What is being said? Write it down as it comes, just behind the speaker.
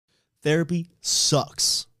Therapy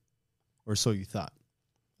sucks, or so you thought.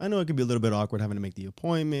 I know it can be a little bit awkward having to make the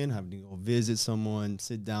appointment, having to go visit someone,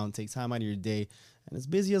 sit down, take time out of your day. And as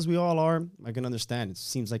busy as we all are, I can understand. It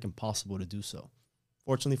seems like impossible to do so.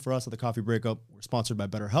 Fortunately for us at the Coffee Breakup, we're sponsored by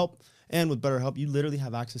BetterHelp. And with BetterHelp, you literally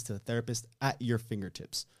have access to a therapist at your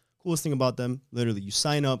fingertips. Coolest thing about them, literally, you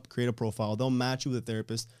sign up, create a profile. They'll match you with a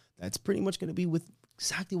therapist that's pretty much going to be with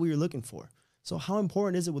exactly what you're looking for. So how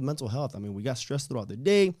important is it with mental health? I mean, we got stress throughout the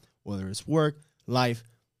day, whether it's work, life,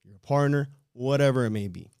 your partner, whatever it may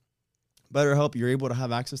be. BetterHelp, you're able to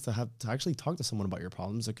have access to actually talk to someone about your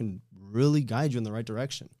problems that can really guide you in the right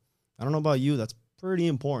direction. I don't know about you, that's pretty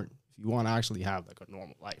important if you want to actually have like a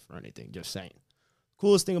normal life or anything, just saying.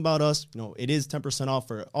 Coolest thing about us, it is 10% off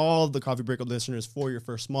for all of the Coffee Breakup listeners for your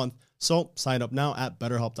first month. So sign up now at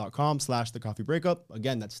betterhelp.com/thecoffeebreakup.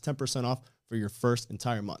 Again, that's 10% off for your first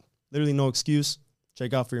entire month. Literally no excuse.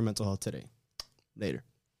 Check out for your mental health today. Later.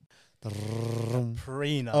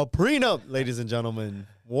 Prenup. A prenup, ladies and gentlemen.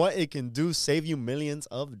 What it can do, save you millions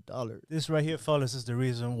of dollars. This right here, fellas, is the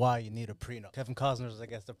reason why you need a prenup. Kevin Costner is, I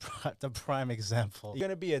guess, the prime example. You're going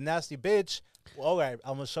to be a nasty bitch. Well, all right,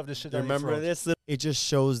 I'm going to shove this shit down your throat. Remember this? It just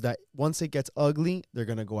shows that once it gets ugly, they're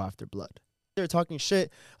going to go after blood. They're talking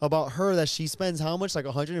shit about her that she spends how much? Like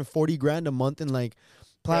 $140,000 a month in like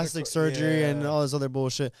plastic surgery and all this other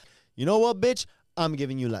bullshit. You know what, bitch? I'm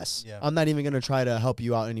giving you less. Yeah. I'm not even going to try to help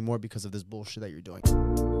you out anymore because of this bullshit that you're doing.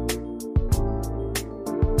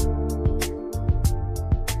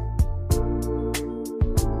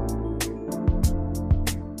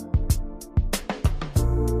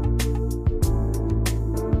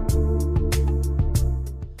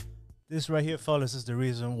 This right here, fellas, is the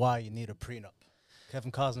reason why you need a prenup.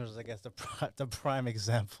 Kevin Costner is, I guess, the prime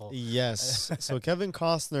example. Yes. So Kevin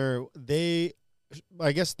Costner,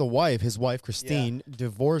 I guess his wife, Christine,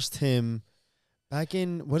 divorced him back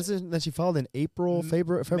in, what is it that she filed in April,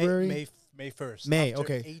 February? May 1st. May, after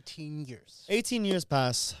okay. 18 years. 18 years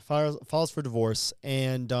pass, files for divorce.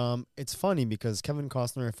 And it's funny because Kevin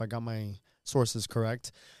Costner, if I got my sources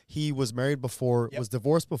correct, he was married before, was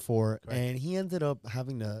divorced before, correct. And he ended up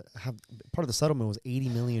having to have, part of the settlement was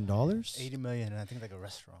 $80 million. $80 million, and I think like a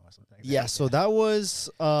restaurant or something. Yeah, so that was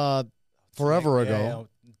forever ago.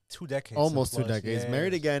 2 decades. Almost 2 decades.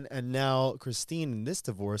 Married again, and now Christine in this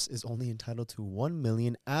divorce is only entitled to $1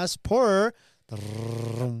 million as per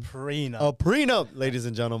prenup. A prenup, ladies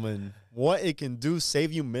and gentlemen. What it can do,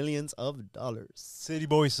 save you millions of dollars. City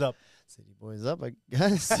boys up. City boys up, I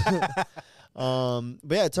guess. But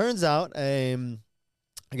yeah, it turns out, I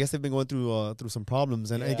guess they've been going through some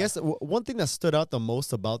problems. And I guess one thing that stood out the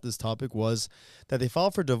most about this topic was that they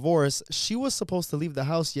filed for divorce. She was supposed to leave the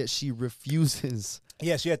house, yet she refuses.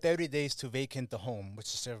 Yeah, she had 30 days to vacate the home, which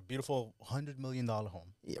is a beautiful $100 million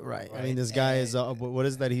home. Yeah, right. I mean, this guy is, what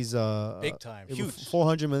is that? He's big time. Huge.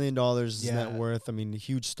 $400 million net worth. I mean, a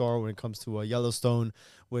huge star when it comes to Yellowstone,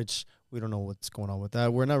 which we don't know what's going on with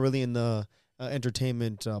that. We're not really in the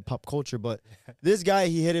entertainment pop culture, but this guy,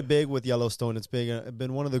 he hit it big with Yellowstone. It's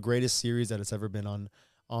been one of the greatest series that it's ever been on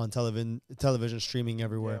television streaming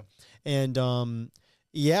everywhere. Yeah. And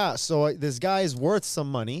so this guy is worth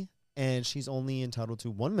some money, and she's only entitled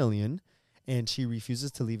to $1 million, and she refuses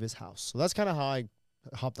to leave his house. So that's kind of how I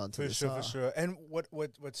hopped onto this. For sure. And what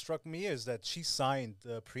struck me is that she signed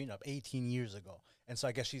the prenup 18 years ago. And so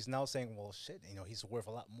I guess she's now saying, well, shit, he's worth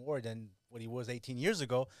a lot more than what he was 18 years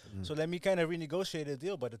ago. Mm-hmm. So let me kind of renegotiate a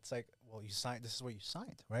deal. But it's like, well, you signed. This is what you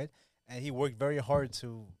signed, right? And he worked very hard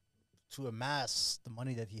to amass the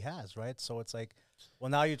money that he has, right? So it's like, well,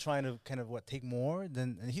 now you're trying to kind of take more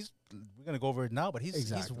than, and we're going to go over it now, but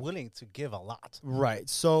he's willing to give a lot. Right.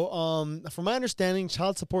 So from my understanding,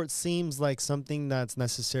 child support seems like something that's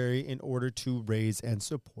necessary in order to raise and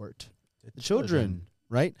support the children.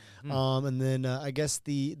 Right. Mm-hmm. And then I guess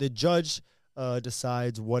the judge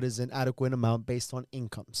decides what is an adequate amount based on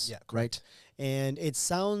incomes. Yeah. Correct. Right. And it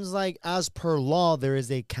sounds like as per law, there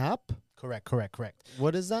is a cap. Correct.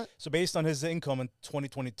 What is that? So based on his income in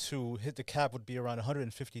 2022, the cap would be around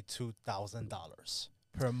 $152,000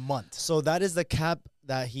 per month. So that is the cap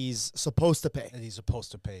that he's supposed to pay. That he's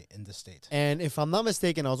supposed to pay in the state. And if I'm not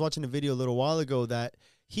mistaken, I was watching a video a little while ago that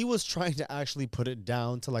he was trying to actually put it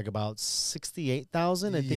down to like about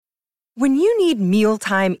 $68,000. I think. When you need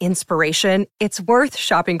mealtime inspiration, it's worth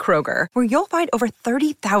shopping Kroger, where you'll find over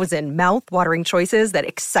 30,000 mouth-watering choices that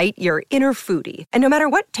excite your inner foodie. And no matter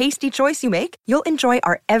what tasty choice you make, you'll enjoy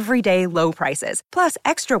our everyday low prices, plus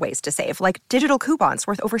extra ways to save, like digital coupons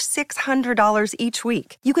worth over $600 each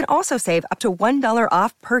week. You can also save up to $1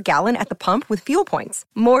 off per gallon at the pump with fuel points.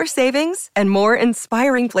 More savings and more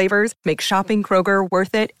inspiring flavors make shopping Kroger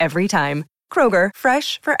worth it every time. Kroger,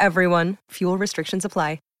 fresh for everyone. Fuel restrictions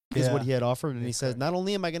apply. Is what he had offered. And he says, not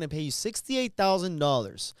only am I going to pay you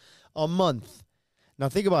 $68,000 a month. Now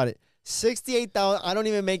think about it. 68,000. I don't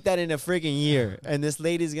even make that in a freaking year. And this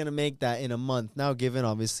lady's going to make that in a month. Now, given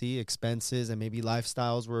obviously expenses and maybe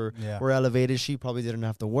lifestyles were elevated, she probably didn't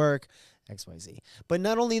have to work, XYZ. But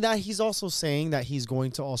not only that, he's also saying that he's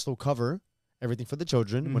going to also cover everything for the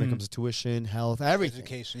children when it comes to tuition, health, everything.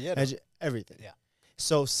 Education, everything. Yeah.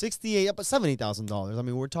 So $70,000. I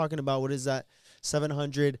mean, we're talking about, what is that?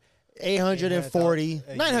 700, 840,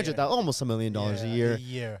 900,000, almost $1 million a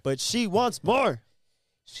year. But she wants more.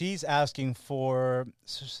 She's asking for,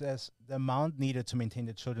 she says, the amount needed to maintain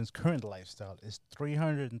the children's current lifestyle is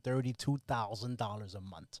 $332,000 a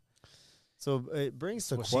month. So it brings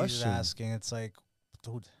the question. question. She's asking, it's like,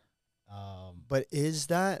 dude. But is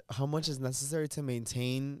that how much is necessary to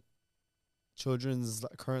maintain children's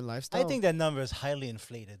current lifestyle? I think that number is highly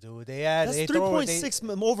inflated, dude. That's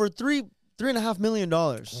 3.6 over $3.5 million.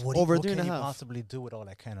 What can you possibly do with all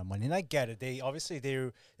that kind of money? And I get it. They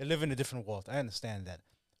live in a different world. I understand that.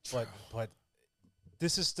 But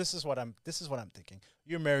this is what I'm thinking.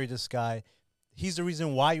 You're married to this guy. He's the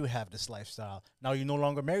reason why you have this lifestyle. Now you're no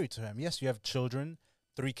longer married to him. Yes, you have children,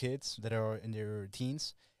 3 kids that are in their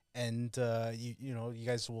teens, and you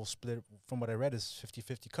guys will split. From what I read, is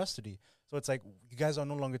 50-50 custody. So it's like you guys are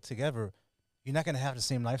no longer together. You're not going to have the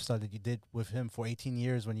same lifestyle that you did with him for 18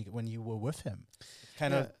 years when you were with him.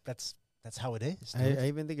 Kind of that's how it is. I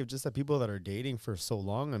even think of just the people that are dating for so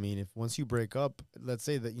long. I mean, if once you break up, let's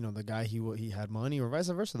say that the guy he had money, or vice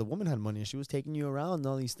versa, the woman had money and she was taking you around and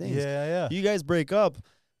all these things. Yeah. You guys break up.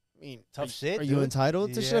 I mean, tough shit. Are you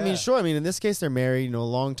entitled to shit? I mean, sure. I mean, in this case, they're married, a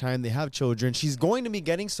long time. They have children. She's going to be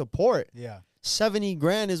getting support. Yeah,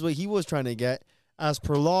 $70,000 is what he was trying to get. As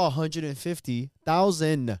per law,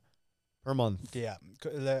 $150,000 per month. Yeah,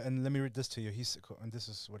 and let me read this to you. And this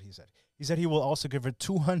is what he said. He said he will also give her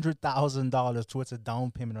 $200,000 towards a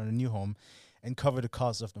down payment on a new home, and cover the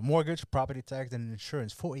costs of the mortgage, property tax, and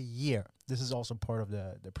insurance for a year. This is also part of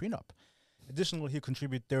the prenup. Additionally, he'll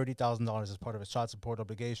contribute $30,000 as part of his child support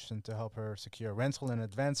obligation to help her secure a rental and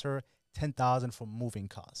advance her $10,000 for moving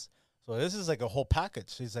costs. So this is like a whole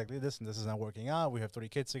package. He's like, listen, this is not working out. We have 3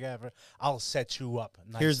 kids together. I'll set you up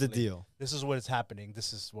nicely. Here's the deal. This is what is happening.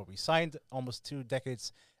 This is what we signed almost 2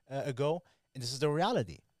 decades ago. And this is the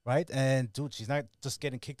reality, right? And, dude, she's not just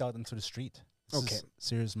getting kicked out into the street. This is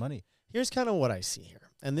serious money. Here's kind of what I see here.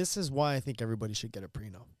 And this is why I think everybody should get a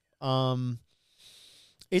prenup.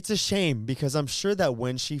 It's a shame because I'm sure that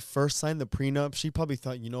when she first signed the prenup, she probably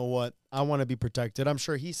thought, you know what? I want to be protected. I'm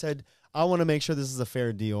sure he said, I want to make sure this is a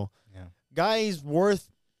fair deal. Yeah. Guy's worth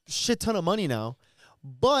shit ton of money now.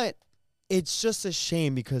 But it's just a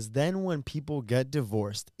shame because then when people get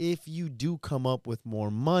divorced, if you do come up with more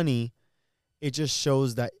money, it just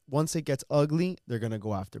shows that once it gets ugly, they're going to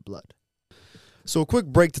go after blood. So a quick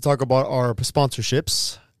break to talk about our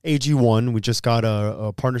sponsorships. AG1, we just got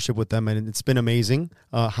a partnership with them, and it's been amazing.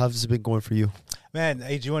 How's it been going for you? Man,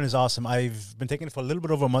 AG1 is awesome. I've been taking it for a little bit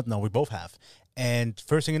over a month now. We both have. And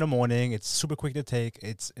first thing in the morning, it's super quick to take.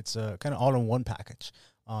 It's a kind of all-in-one package.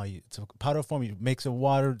 It's a powder form. You mix the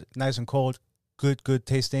water nice and cold, good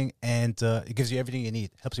tasting, and it gives you everything you need.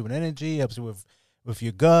 Helps you with energy, helps you with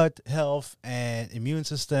your gut health and immune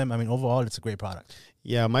system. I mean, overall, it's a great product.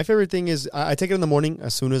 Yeah, my favorite thing is I take it in the morning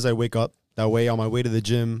as soon as I wake up. That way, on my way to the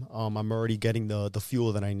gym, I'm already getting the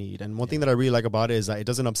fuel that I need. And one thing that I really like about it is that it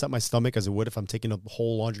doesn't upset my stomach as it would if I'm taking a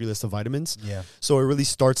whole laundry list of vitamins. Yeah. So it really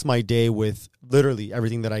starts my day with literally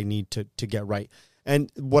everything that I need to get right. And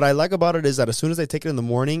what I like about it is that as soon as I take it in the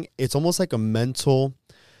morning, it's almost like a mental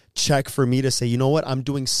check for me to say, you know what, I'm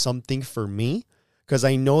doing something for me. Because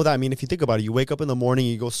I know that, I mean, if you think about it, you wake up in the morning,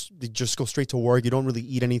 you just go straight to work. You don't really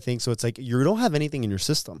eat anything. So it's like you don't have anything in your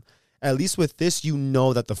system. At least with this, you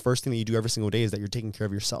know that the first thing that you do every single day is that you're taking care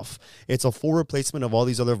of yourself. It's a full replacement of all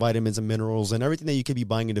these other vitamins and minerals and everything that you could be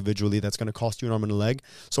buying individually that's going to cost you an arm and a leg.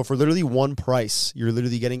 So for literally one price, you're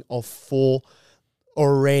literally getting a full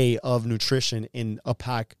array of nutrition in a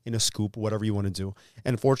pack, in a scoop, whatever you want to do.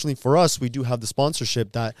 And fortunately for us, we do have the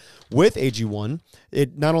sponsorship that with AG1,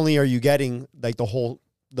 it not only are you getting like the whole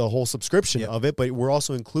subscription of it, but we're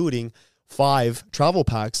also including 5 travel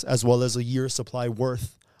packs as well as a year's supply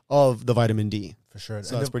worth of the vitamin D. For sure.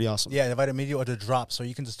 So that's pretty awesome. Yeah, the vitamin D or the drops. So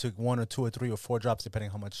you can just take 1 or 2 or 3 or 4 drops depending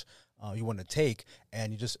on how much you want to take.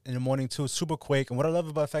 And you just, in the morning too, super quick. And what I love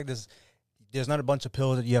about the fact is there's not a bunch of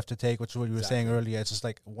pills that you have to take, which is what you were saying earlier. It's just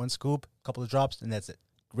like 1 scoop, a couple of drops, and that's it.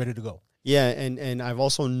 Ready to go. Yeah, and I've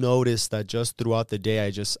also noticed that just throughout the day,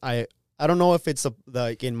 I I don't know if it's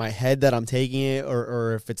like in my head that I'm taking it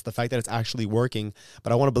or if it's the fact that it's actually working,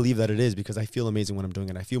 but I want to believe that it is because I feel amazing when I'm doing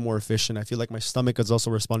it. I feel more efficient. I feel like my stomach is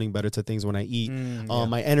also responding better to things when I eat.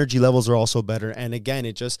 My energy levels are also better. And again,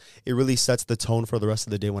 it really sets the tone for the rest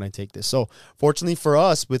of the day when I take this. So fortunately for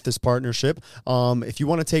us with this partnership, if you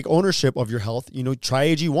want to take ownership of your health, try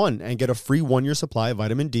AG1 and get a free 1-year supply of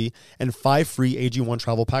vitamin D and 5 free AG1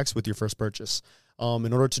 travel packs with your first purchase.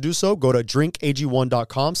 In order to do so, go to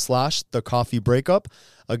drinkag1.com/thecoffeebreakup.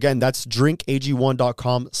 Again, that's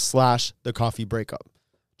drinkag1.com/thecoffeebreakup.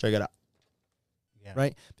 Check it out. Yeah.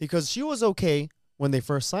 Right? Because she was okay when they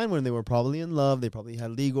first signed, when they were probably in love. They probably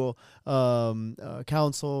had legal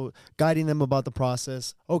counsel guiding them about the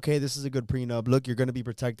process. Okay, this is a good prenup. Look, you're going to be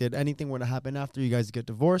protected. Anything were to happen after you guys get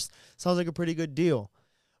divorced, sounds like a pretty good deal.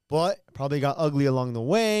 But probably got ugly along the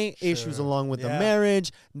way, issues along with the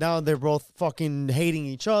marriage. Now they're both fucking hating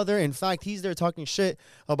each other. In fact, he's there talking shit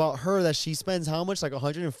about her that she spends how much? Like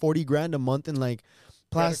 $140,000 a month in like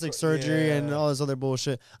plastic surgery and all this other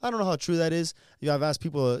bullshit. I don't know how true that is. I've asked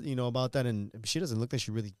people, about that, and she doesn't look like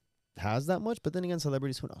she really has that much. But then again,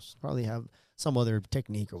 celebrities, who knows? Probably have some other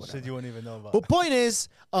technique or whatever. Shit you wouldn't even know about. But point is,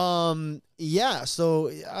 so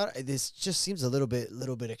this just seems a little bit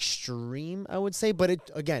extreme, I would say. But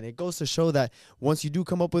it goes to show that once you do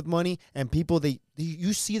come up with money and people,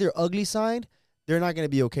 you see their ugly side, they're not going to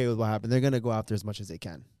be okay with what happened. They're going to go after as much as they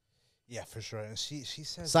can. Yeah, for sure. And she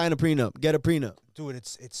says, sign a prenup, get a prenup. Dude,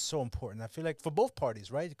 it's so important. I feel like for both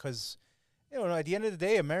parties, right? Because, at the end of the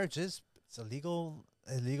day, a marriage it's a legal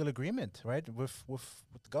agreement, right, with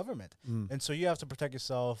the government. And so you have to protect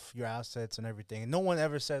yourself, your assets and everything. And no one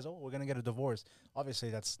ever says, oh, we're going to get a divorce. Obviously,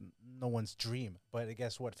 that's no one's dream. But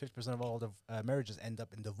guess what? 50% of all the marriages end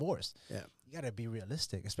up in divorce. Yeah. You got to be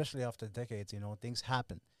realistic, especially after decades, things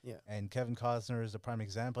happen. Yeah. And Kevin Costner is the prime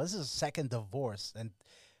example. This is his second divorce. And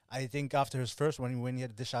I think after his first one, when he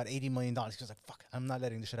had to dish out $80 million, he was like, fuck, I'm not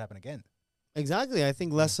letting this shit happen again. Exactly. I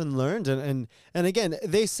think lesson learned. And again,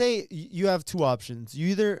 they say you have two options. You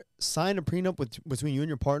either sign a prenup between you and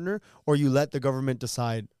your partner, or you let the government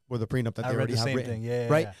decide with a prenup that they already have written.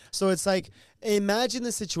 Right? Yeah. So it's like, imagine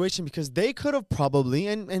the situation, because they could have probably,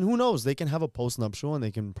 and who knows, they can have a postnuptial and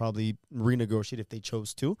they can probably renegotiate if they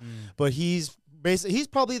chose to. But he's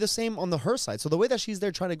probably the same on her side. So the way that she's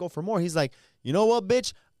there trying to go for more, he's like, you know what,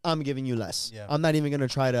 bitch? I'm giving you less. Yeah. I'm not even going to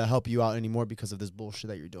try to help you out anymore because of this bullshit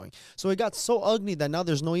that you're doing. So it got so ugly that now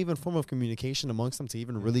there's no even form of communication amongst them to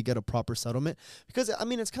even really get a proper settlement. Because,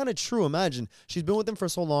 it's kind of true. Imagine, she's been with him for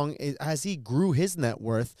so long. As he grew his net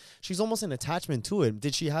worth, she's almost an attachment to it.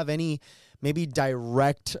 Did she have any maybe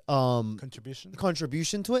direct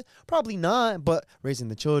contribution to it? Probably not, but raising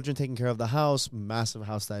the children, taking care of the house, massive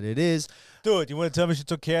house that it is. Dude, you want to tell me she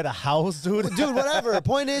took care of the house, dude? Dude, whatever.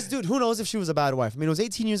 Point is, dude, who knows if she was a bad wife? It was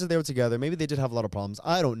 18 years that they were together. Maybe they did have a lot of problems.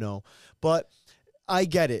 I don't know. But I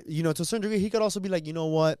get it. To a certain degree, he could also be like, you know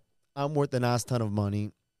what? I'm worth an ass ton of money.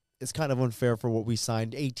 It's kind of unfair for what we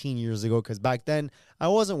signed 18 years ago, because back then, I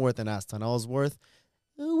wasn't worth an ass ton. I was worth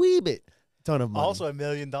a wee bit. Ton of money. Also, $1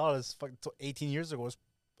 million 18 years ago was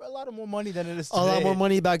a lot more money than it is today. A lot more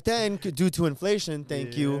money back then due to inflation.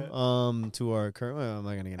 Thank you to our current. Well, I'm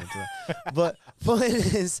not gonna get into it. But point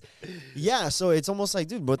is, so it's almost like,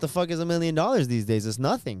 dude, what the fuck is $1 million these days? It's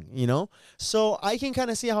nothing, So I can kind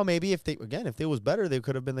of see how maybe if they was better, they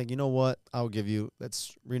could have been like, you know what, I'll give you.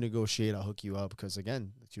 Let's renegotiate. I'll hook you up, because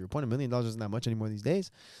again, to your point, $1 million isn't that much anymore these days.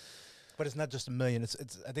 But it's not just $1 million. It's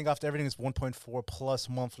I think after everything, it's 1.4 plus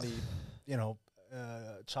monthly,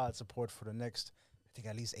 child support for the next, I think,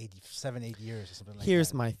 at least 8 years or something like that.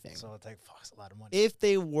 Here's my thing. So it's like, fuck, it's a lot of money. If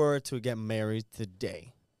they were to get married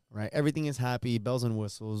today, right, everything is happy, bells and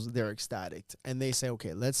whistles, they're ecstatic, and they say,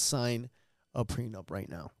 okay, let's sign a prenup right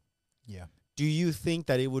now. Yeah. Do you think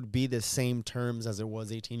that it would be the same terms as it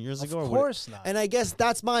was 18 years ago? Of course not. And I guess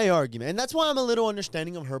that's my argument. And that's why I'm a little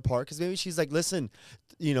understanding of her part, because maybe she's like, listen,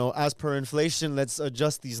 as per inflation, let's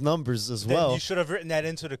adjust these numbers as well. You should have written that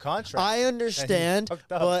into the contract. I understand,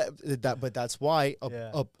 but that's why.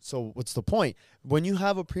 So what's the point? When you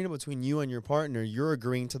have a prenup between you and your partner, you're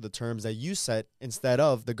agreeing to the terms that you set instead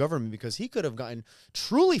of the government, because he could have gotten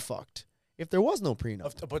truly fucked if there was no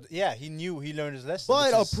prenup. But yeah, he learned his lesson.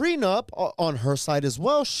 But a prenup on her side as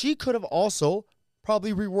well, she could have also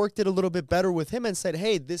probably reworked it a little bit better with him and said,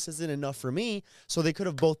 hey, this isn't enough for me. So they could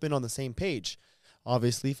have both been on the same page.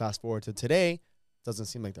 Obviously, fast forward to today, doesn't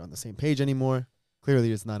seem like they're on the same page anymore.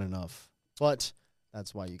 Clearly, it's not enough. But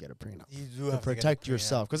that's why you get a prenup. You do have to protect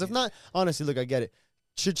yourself. Because if not, honestly, look, I get it.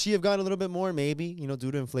 Should she have gotten a little bit more? Maybe,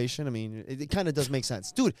 due to inflation. It kind of does make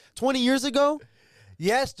sense. Dude, 20 years ago,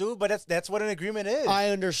 Yes, dude, but that's what an agreement is. I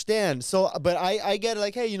understand. So, but I get it.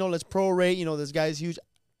 Like, hey, this prorate. This guy's huge.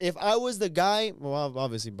 If I was the guy, well,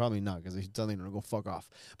 obviously probably not because he's telling him to go fuck off.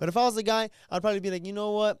 But if I was the guy, I'd probably be like, you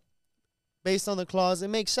know what? Based on the clause, it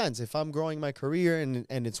makes sense. If I'm growing my career and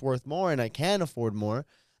it's worth more and I can afford more,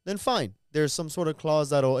 then fine. There's some sort of clause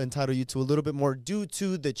that'll entitle you to a little bit more due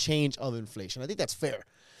to the change of inflation. I think that's fair.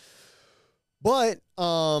 But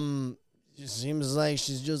it seems like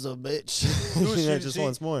she's just a bitch. She just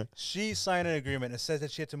wants more. She signed an agreement. It says that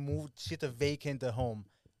she had to vacate the home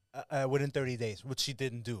within 30 days, which she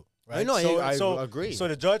didn't do. Right? I know. I agree. So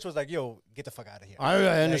the judge was like, "Yo, get the fuck out of here." I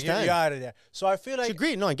understand. You're out of there. So I feel like she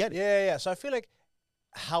agreed. No, I get it. Yeah. So I feel like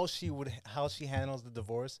how she handles the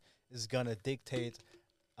divorce is gonna dictate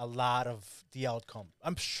a lot of the outcome.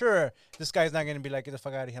 I'm sure this guy's not gonna be like, "Get the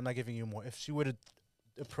fuck out of here. I'm not giving you more." If she would have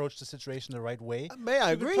approached the situation the right way,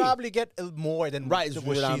 I agree. Would probably get more than right.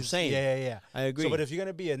 What I'm saying. Yeah. I agree. So, but if you're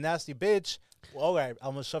gonna be a nasty bitch, well, all right,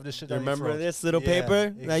 I'm gonna shove this shit down your throat. Remember this little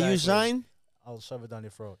paper that you signed? I'll shove it down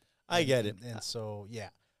your throat. I get it. And so, yeah.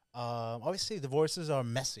 Obviously, divorces are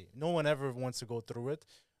messy. No one ever wants to go through it,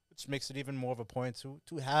 which makes it even more of a point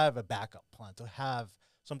to have a backup plan, to have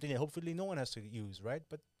something that hopefully no one has to use, right?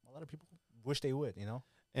 But a lot of people wish they would,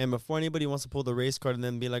 And before anybody wants to pull the race card and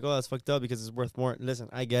then be like, oh, that's fucked up because it's worth more. Listen,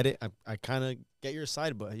 I get it. I kind of get your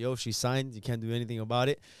side, but, she signed. You can't do anything about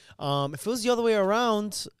it. If it was the other way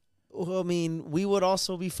around, I mean, we would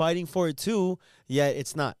also be fighting for it too. Yet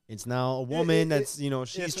it's not. It's now a woman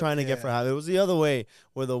she's trying to get for half. It was the other way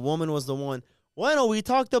where the woman was the one. Well, we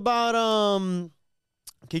talked about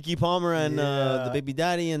Kiki Palmer and the baby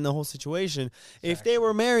daddy and the whole situation. Exactly. If they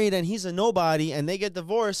were married and he's a nobody and they get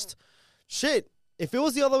divorced, shit. If it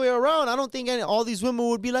was the other way around, I don't think all these women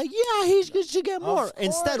would be like, yeah, he should get more.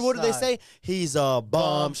 Instead, what do they say? He's a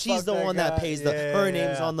bum. She's the one that pays her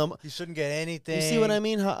name's on them. He shouldn't get anything. You see what I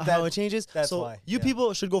mean? How it changes? That's why. You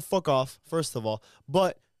people should go fuck off, first of all.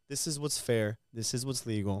 But this is what's fair. This is what's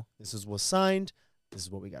legal. This is what's signed. This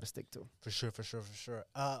is what we got to stick to. For sure.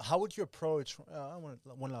 How would you approach,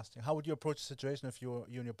 one last thing. How would you approach the situation if you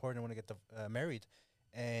and your partner want to get married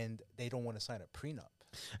and they don't want to sign a prenup?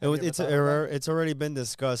 It's already been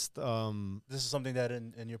discussed. This is something that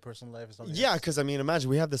in your personal life is something. Yeah, because I mean, imagine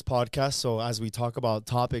we have this podcast, so as we talk about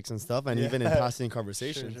topics and stuff, and even in passing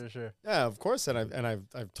conversations, sure. Yeah, of course. And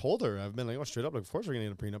I've told her, I've been like, oh, straight up, like, of course we're gonna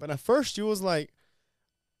get a prenup. And at first, she was like,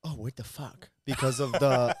 oh, what the fuck? Because of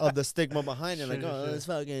the stigma behind it, like, oh, this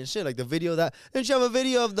fucking shit. Like the video then she have a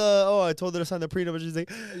video of I told her to sign the prenup, and she's like,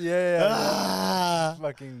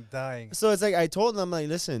 fucking dying. So it's like I told them, I'm like,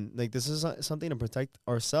 listen, like this is something to protect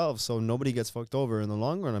ourselves, so nobody gets fucked over in the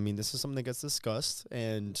long run. I mean, this is something that gets discussed,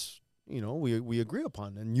 and we agree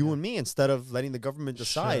upon, and you and me, instead of letting the government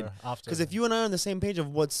decide. Because if you and I are on the same page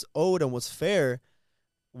of what's owed and what's fair,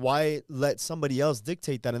 why let somebody else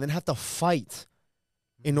dictate that and then have to fight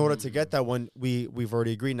in order to get that when we've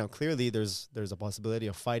already agreed? Now, clearly, there's a possibility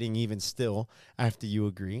of fighting even still after you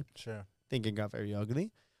agree. Sure. I think it got very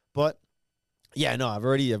ugly. But, yeah, no,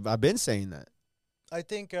 I've been saying that. I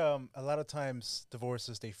think a lot of times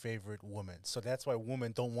divorces, they favorite women. So that's why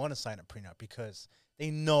women don't want to sign a prenup, because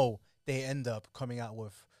they know they end up coming out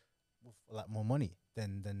with a lot more money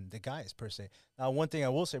than the guys, per se. Now, one thing I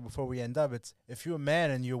will say before we end up, it's if you're a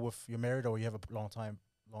man and you're married or you have a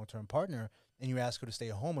long-term partner, and you ask her to stay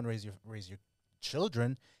at home and raise your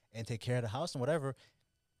children and take care of the house and whatever,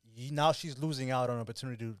 now she's losing out on an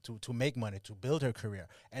opportunity to make money, to build her career.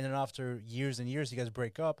 And then after years and years, you guys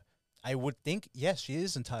break up, I would think, yes, she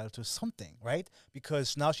is entitled to something, right?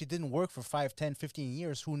 Because now she didn't work for 5, 10, 15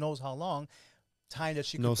 years, who knows how long, time that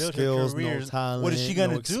she could build her career. No talent, what is she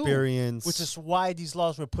going to do? Experience. Which is why these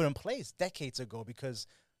laws were put in place decades ago, because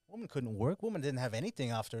women couldn't work. Women didn't have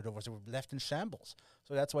anything after the divorce. They were left in shambles.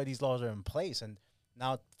 So that's why these laws are in place. And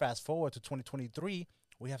now, fast forward to 2023,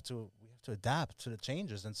 we have to adapt to the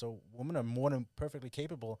changes. And so women are more than perfectly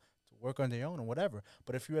capable to work on their own and whatever.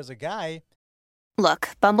 But if you as a guy... Look,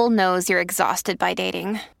 Bumble knows you're exhausted by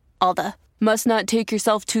dating. All the must not take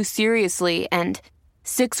yourself too seriously and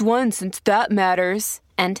 6'1" since that matters.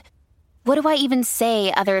 And what do I even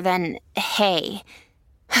say other than, hey?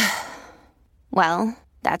 Well...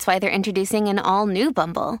 That's why they're introducing an all-new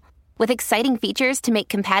Bumble, with exciting features to make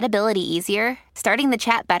compatibility easier, starting the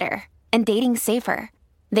chat better, and dating safer.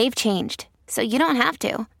 They've changed, so you don't have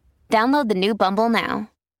to. Download the new Bumble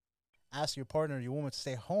now. Ask your partner, your woman, to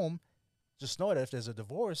stay home. Just know that if there's a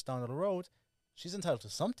divorce down the road, she's entitled to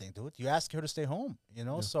something, dude. You ask her to stay home,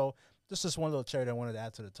 Yeah. So this is one little cherry that I wanted to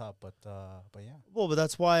add to the top, but yeah. Well, but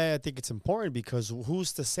that's why I think it's important, because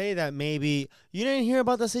who's to say that maybe you didn't hear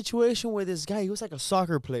about the situation where this guy, he was like a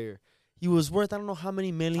soccer player. he was worth I don't know how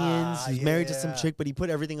many millions. He's married to some chick, but he put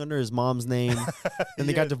everything under his mom's name. And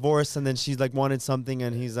they got divorced, and then she's like wanted something,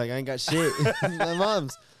 and he's like, I ain't got shit. My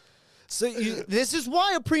mom's. So this is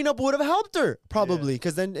why a prenup would have helped her, probably,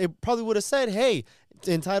 because then it probably would have said, hey, it's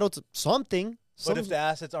entitled to something. But if the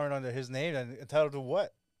assets aren't under his name, then entitled to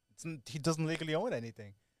what? He doesn't legally own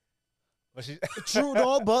anything. But True,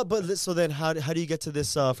 no, but so then how do you get to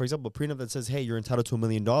this, for example, prenup that says, hey, you're entitled to $1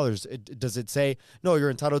 million? Does it say, no, you're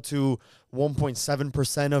entitled to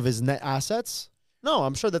 1.7% of his net assets? No,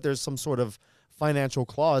 I'm sure that there's some sort of financial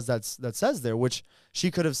clause that says there, which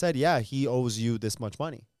she could have said, yeah, he owes you this much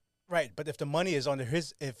money. Right, but if the money is under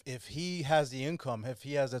his, if he has the income, if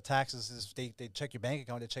he has the taxes, they check your bank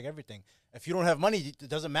account, they check everything. If you don't have money, it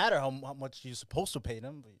doesn't matter how much you're supposed to pay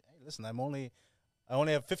them. But, hey, listen, I only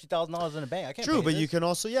have $50,000 in the bank. I can't. True, but this. you can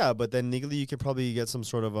also but then legally you could probably get some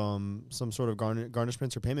sort of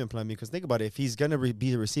garnishments or payment plan, because think about it, if he's gonna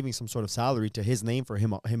be receiving some sort of salary to his name for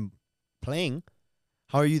him playing,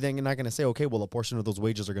 how are you then not gonna say, okay, well, a portion of those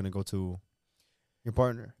wages are gonna go to your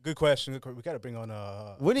partner? Good question. We got to bring on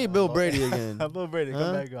we need Bill Brady again. Bill Brady,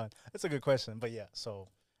 come back on. That's a good question. But yeah, so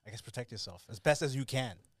I guess protect yourself as best as you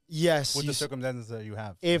can. Yes. With the circumstances that you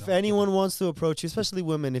have. If anyone wants to approach you, especially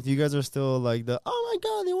women, if you guys are still like oh my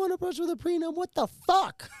God, they want to approach with a prenup, what the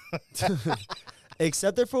fuck?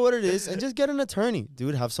 Accept it for what it is and just get an attorney,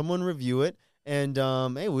 dude. Have someone review it. And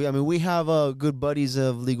hey, we have good buddies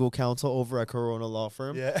of legal counsel over at Corona Law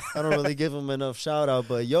Firm. Yeah. I don't really give them enough shout out,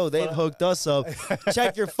 but they've hooked us up.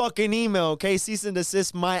 Check your fucking email, okay? Cease and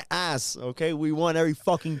desist my ass, okay? We won every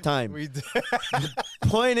fucking time. We did.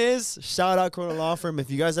 Point is, shout out Corona Law Firm.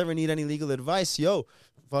 If you guys ever need any legal advice,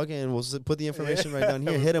 fucking, we'll put the information right down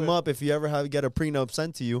here. Hit them up if you ever get a prenup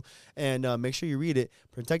sent to you, and make sure you read it.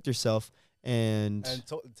 Protect yourself. And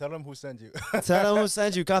tell them who sent you. Tell them who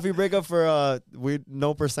sent you. Coffee breakup for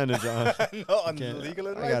no percentage on. No, on legal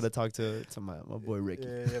advice. I gotta talk to my boy Ricky.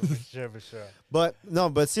 Yeah, for sure. But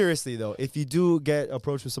seriously though, if you do get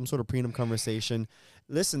approached with some sort of prenup conversation,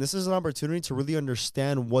 listen, this is an opportunity to really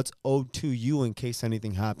understand what's owed to you in case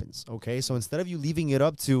anything happens, okay? So instead of you leaving it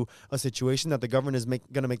up to a situation that the government is going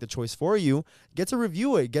to make the choice for you, get to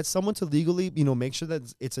review it. Get someone to legally, make sure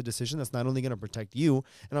that it's a decision that's not only going to protect you,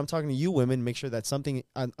 and I'm talking to you women, make sure that something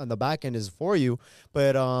on the back end is for you,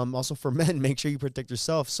 but also for men, make sure you protect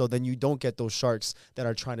yourself so then you don't get those sharks that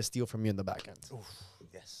are trying to steal from you in the back end. Oof,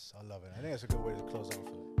 yes, I love it. I think that's a good way to close out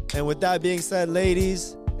for that. And with that being said,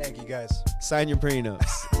 ladies, thank you guys. Sign your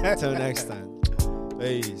prenups. Until next time.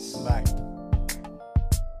 Peace. Bye.